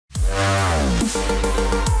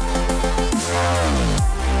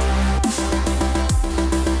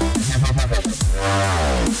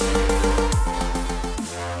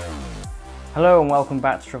Hello and welcome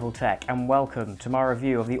back to Triple Tech, and welcome to my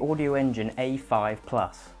review of the Audioengine A5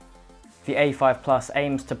 Plus. The A5 Plus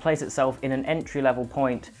aims to place itself in an entry-level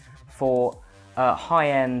point for a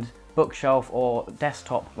high-end bookshelf or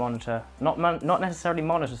desktop monitor, not necessarily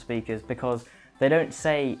monitor speakers, because they don't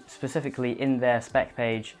say specifically in their spec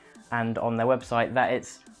page and on their website that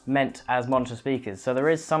it's meant as monitor speakers. So there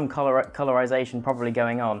is some colorization probably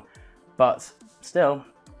going on, but still,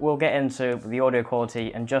 we'll get into the audio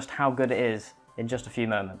quality and just how good it is in just a few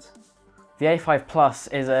moments. The A5 Plus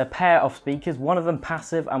is a pair of speakers, one of them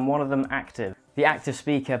passive and one of them active. The active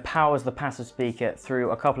speaker powers the passive speaker through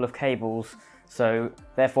a couple of cables, so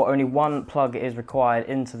therefore only one plug is required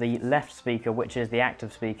into the left speaker, which is the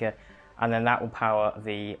active speaker, and then that will power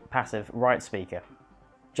the passive right speaker.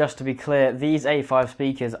 Just to be clear, these A5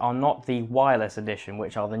 speakers are not the wireless edition,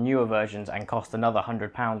 which are the newer versions and cost another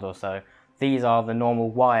 £100 or so. These are the normal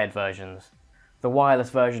wired versions. The wireless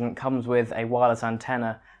version comes with a wireless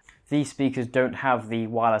antenna. These speakers don't have the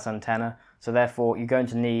wireless antenna, so therefore you're going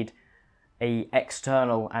to need an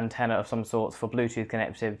external antenna of some sort for Bluetooth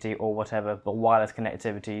connectivity or whatever, but wireless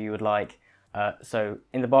connectivity you would like. So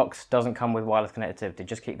in the box, doesn't come with wireless connectivity.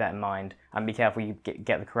 Just keep that in mind and be careful you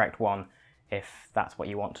get the correct one if that's what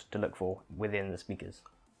you want to look for within the speakers.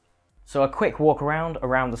 So a quick walk around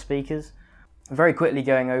the speakers. Very quickly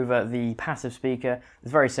going over the passive speaker.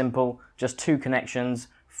 It's very simple, just two connections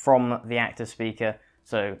from the active speaker,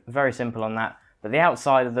 so very simple on that. But the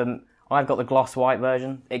outside of them, I've got the gloss white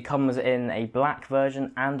version. It comes in a black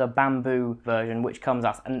version and a bamboo version, which comes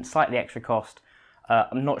at a slightly extra cost.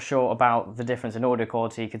 I'm not sure about the difference in audio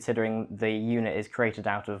quality considering the unit is created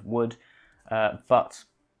out of wood, but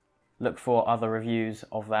look for other reviews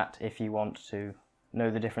of that if you want to know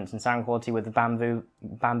the difference in sound quality with the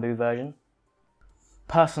bamboo version.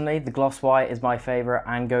 Personally, the gloss white is my favourite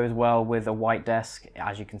and goes well with a white desk,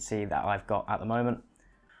 as you can see that I've got at the moment.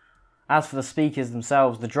 As for the speakers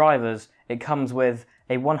themselves, the drivers, it comes with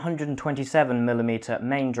a 127mm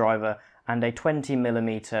main driver and a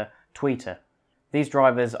 20mm tweeter. These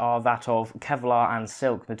drivers are that of Kevlar and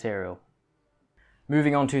silk material.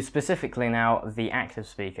 Moving on to specifically now the active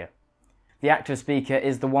speaker. The active speaker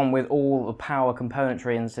is the one with all the power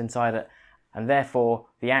componentry inside it, and therefore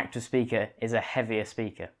the active speaker is a heavier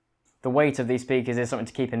speaker. The weight of these speakers is something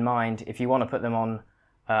to keep in mind. If you want to put them on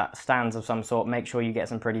stands of some sort, make sure you get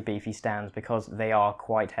some pretty beefy stands because they are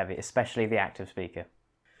quite heavy, especially the active speaker.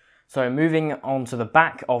 So moving on to the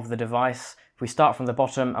back of the device, if we start from the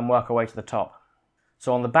bottom and work our way to the top.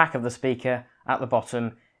 So on the back of the speaker, at the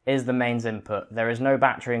bottom, is the mains input. There is no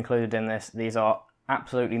battery included in this. These are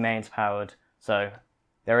absolutely mains powered, so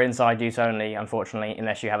they're inside use only, unfortunately,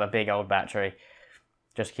 unless you have a big old battery.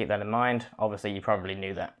 Just keep that in mind. Obviously, you probably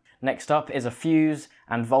knew that. Next up is a fuse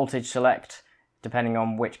and voltage select, depending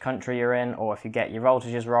on which country you're in, or if you get your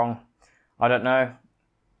voltages wrong. I don't know.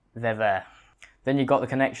 They're there. Then you've got the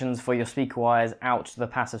connections for your speaker wires out to the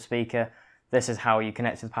passive speaker. This is how you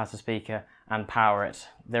connect to the passive speaker and power it.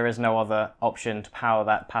 There is no other option to power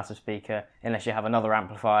that passive speaker unless you have another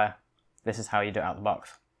amplifier. This is how you do it out of the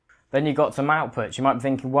box. Then you've got some outputs. You might be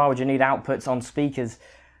thinking, why would you need outputs on speakers?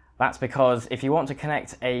 That's because if you want to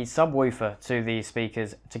connect a subwoofer to these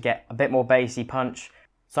speakers to get a bit more bassy punch,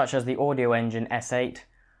 such as the Audioengine A5,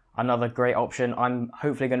 another great option. I'm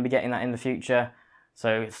hopefully going to be getting that in the future,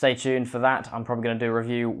 so stay tuned for that. I'm probably going to do a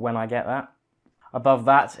review when I get that. Above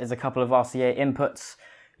that is a couple of RCA inputs.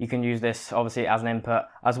 You can use this obviously as an input,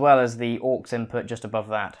 as well as the aux input just above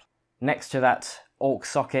that. Next to that aux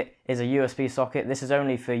socket is a USB socket. This is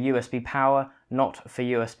only for USB power, not for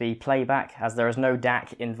USB playback, as there is no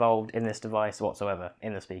DAC involved in this device whatsoever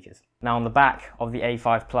in the speakers. Now on the back of the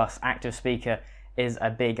A5 Plus active speaker is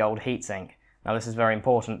a big old heatsink. Now this is very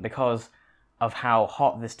important because of how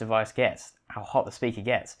hot this device gets, how hot the speaker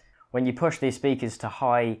gets. When you push these speakers to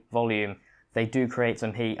high volume, they do create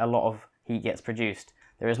some heat, a lot of heat gets produced.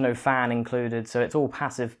 There is no fan included, so it's all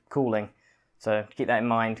passive cooling. So keep that in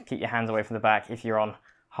mind, keep your hands away from the back if you're on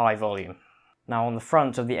high volume. Now on the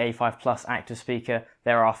front of the A5 Plus active speaker,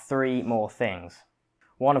 there are three more things.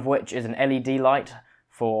 One of which is an LED light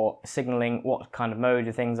for signaling what kind of mode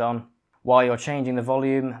your thing's on. While you're changing the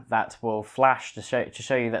volume, that will flash to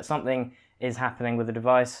show you that something is happening with the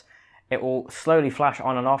device. It will slowly flash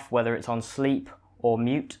on and off, whether it's on sleep or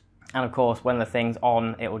mute. And of course, when the thing's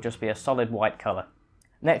on, it will just be a solid white colour.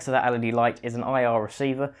 Next to that LED light is an IR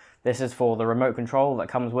receiver. This is for the remote control that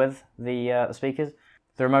comes with the speakers.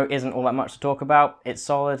 The remote isn't all that much to talk about. It's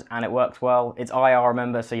solid and it works well. It's IR,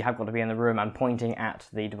 remember, so you have got to be in the room and pointing at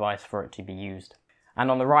the device for it to be used.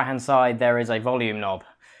 And on the right hand side there is a volume knob.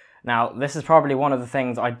 Now, this is probably one of the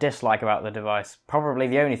things I dislike about the device, probably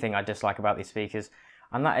the only thing I dislike about these speakers,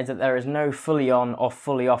 and that is that there is no fully on or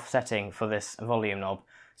fully off setting for this volume knob.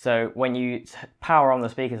 So when you power on the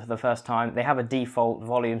speakers for the first time, they have a default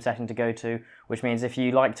volume setting to go to, which means if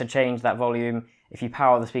you like to change that volume, if you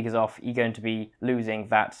power the speakers off, you're going to be losing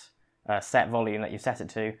that set volume that you set it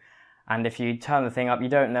to. And if you turn the thing up, you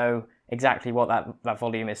don't know exactly what that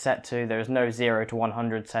volume is set to. There is no 0 to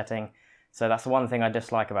 100 setting. So that's the one thing I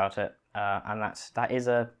dislike about it, and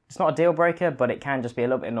it's not a deal breaker, but it can just be a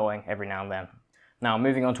little bit annoying every now and then. Now,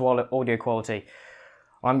 moving on to audio quality,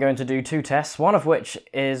 I'm going to do 2 tests, one of which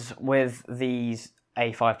is with these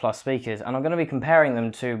A5 Plus speakers, and I'm going to be comparing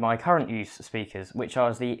them to my current use speakers, which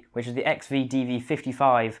is the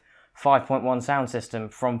XV-DV55 5.1 sound system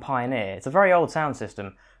from Pioneer. It's a very old sound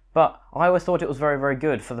system, but I always thought it was very, very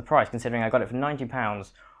good for the price, considering I got it for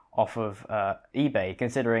 £90 off of eBay,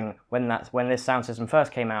 considering when this sound system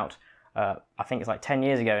first came out, I think it's like 10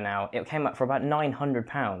 years ago now, it came out for about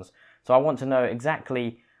 £900. So I want to know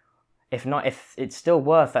exactly if it's still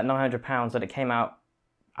worth that £900 that it came out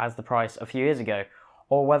as the price a few years ago,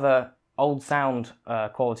 or whether old sound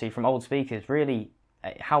quality from old speakers really,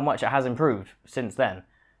 how much it has improved since then.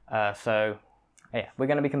 So yeah, we're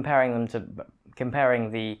going to be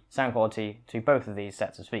comparing the sound quality to both of these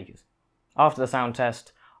sets of speakers. After the sound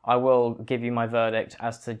test, I will give you my verdict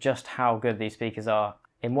as to just how good these speakers are,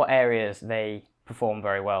 in what areas they perform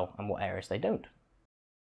very well and what areas they don't.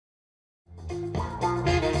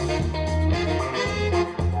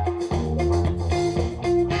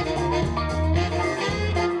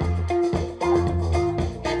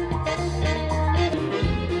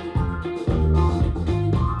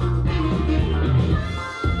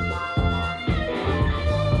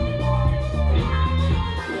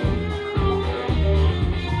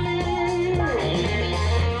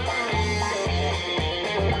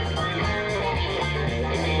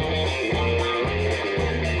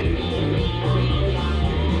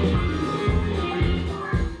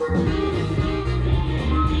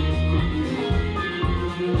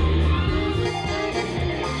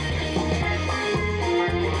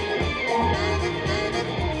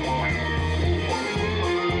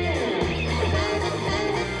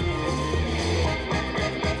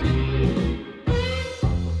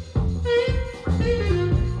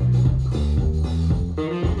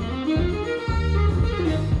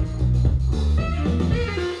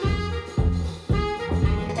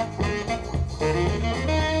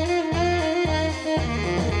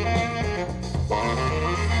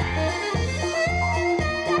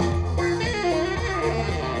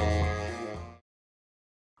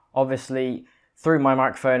 Obviously, through my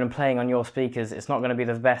microphone and playing on your speakers, it's not going to be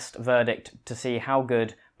the best verdict to see how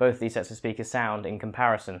good both these sets of speakers sound in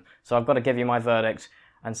comparison. So I've got to give you my verdict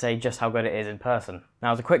and say just how good it is in person.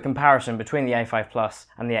 Now, as a quick comparison between the A5 Plus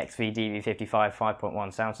and the XV-DV55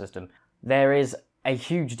 5.1 sound system, there is a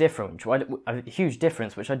huge difference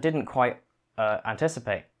which I didn't quite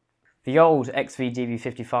anticipate. The old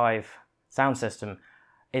XV-DV55 sound system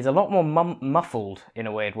is a lot more muffled in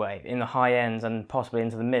a weird way, in the high ends and possibly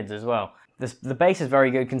into the mids as well. The bass is very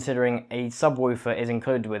good considering a subwoofer is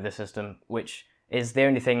included with the system, which is the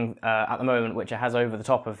only thing at the moment which it has over the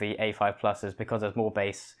top of the A5 Pluses, because there's more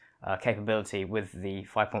bass capability with the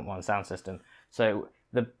 5.1 sound system. So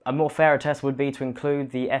a more fairer test would be to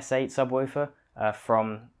include the S8 subwoofer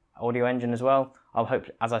from Audioengine as well. I'll hope,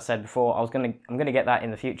 as I said before, I'm going to get that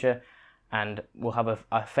in the future, and we'll have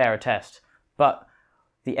a fairer test. But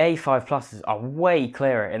the A5 Pluses are way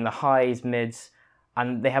clearer in the highs, mids,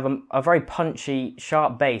 and they have a very punchy,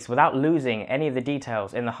 sharp bass without losing any of the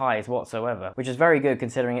details in the highs whatsoever, which is very good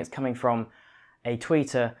considering it's coming from a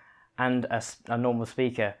tweeter and a normal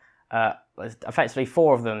speaker, effectively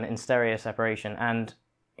 4 of them in stereo separation, and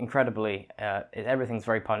incredibly, everything's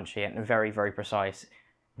very punchy and very, very precise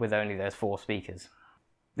with only those 4 speakers.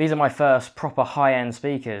 These are my first proper high-end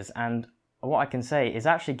speakers, and what I can say is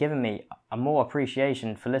actually given me a more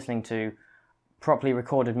appreciation for listening to properly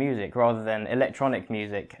recorded music rather than electronic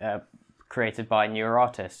music created by newer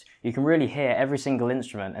artists. You can really hear every single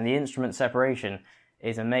instrument, and the instrument separation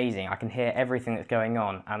is amazing. I can hear everything that's going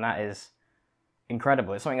on, and that is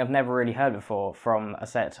incredible. It's something I've never really heard before from a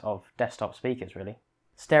set of desktop speakers, really.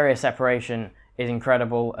 Stereo separation is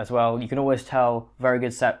incredible as well. You can always tell very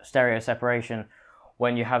good stereo separation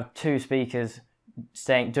when you have 2 speakers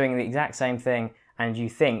doing the exact same thing and you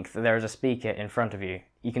think that there is a speaker in front of you.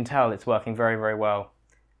 You can tell it's working very, very well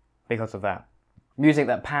because of that. Music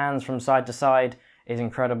that pans from side to side is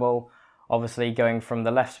incredible. Obviously going from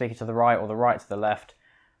the left speaker to the right or the right to the left,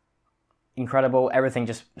 incredible. Everything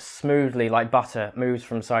just smoothly, like butter, moves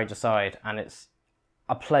from side to side, and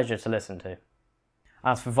a pleasure to listen to.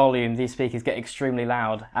 As for volume, these speakers get extremely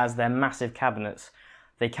loud as they're massive cabinets.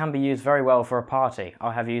 They can be used very well for a party.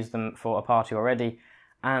 I have used them for a party already,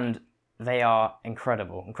 and they are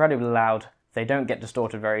incredibly loud. They don't get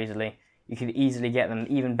distorted very easily. You could easily get them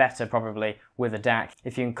even better probably with a DAC.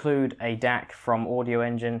 If you include a DAC from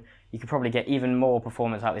Audioengine, you could probably get even more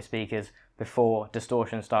performance out of these speakers before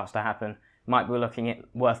distortion starts to happen. Might be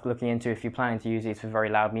worth looking into if you're planning to use these for very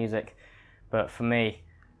loud music, but for me,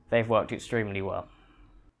 they've worked extremely well.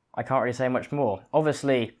 I can't really say much more.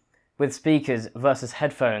 Obviously, with speakers versus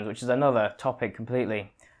headphones, which is another topic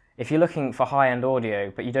completely, if you're looking for high-end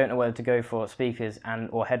audio, but you don't know whether to go for speakers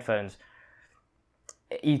or headphones,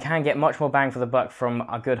 you can get much more bang for the buck from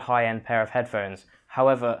a good high-end pair of headphones.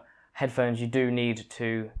 However, headphones you do need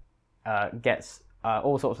to get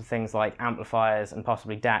all sorts of things like amplifiers and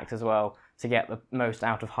possibly DACs as well to get the most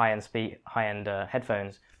out of high-end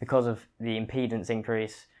headphones because of the impedance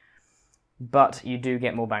increase. But you do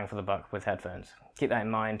get more bang for the buck with headphones. Keep that in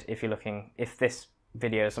mind if this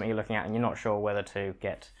video is something you're looking at and you're not sure whether to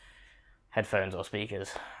get headphones or speakers.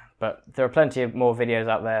 But there are plenty of more videos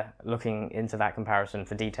out there looking into that comparison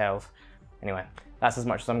for details. Anyway, that's as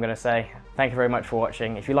much as I'm going to say. Thank you very much for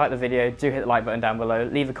watching. If you like the video, do hit the like button down below.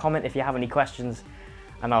 Leave a comment if you have any questions,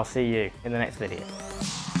 and I'll see you in the next video.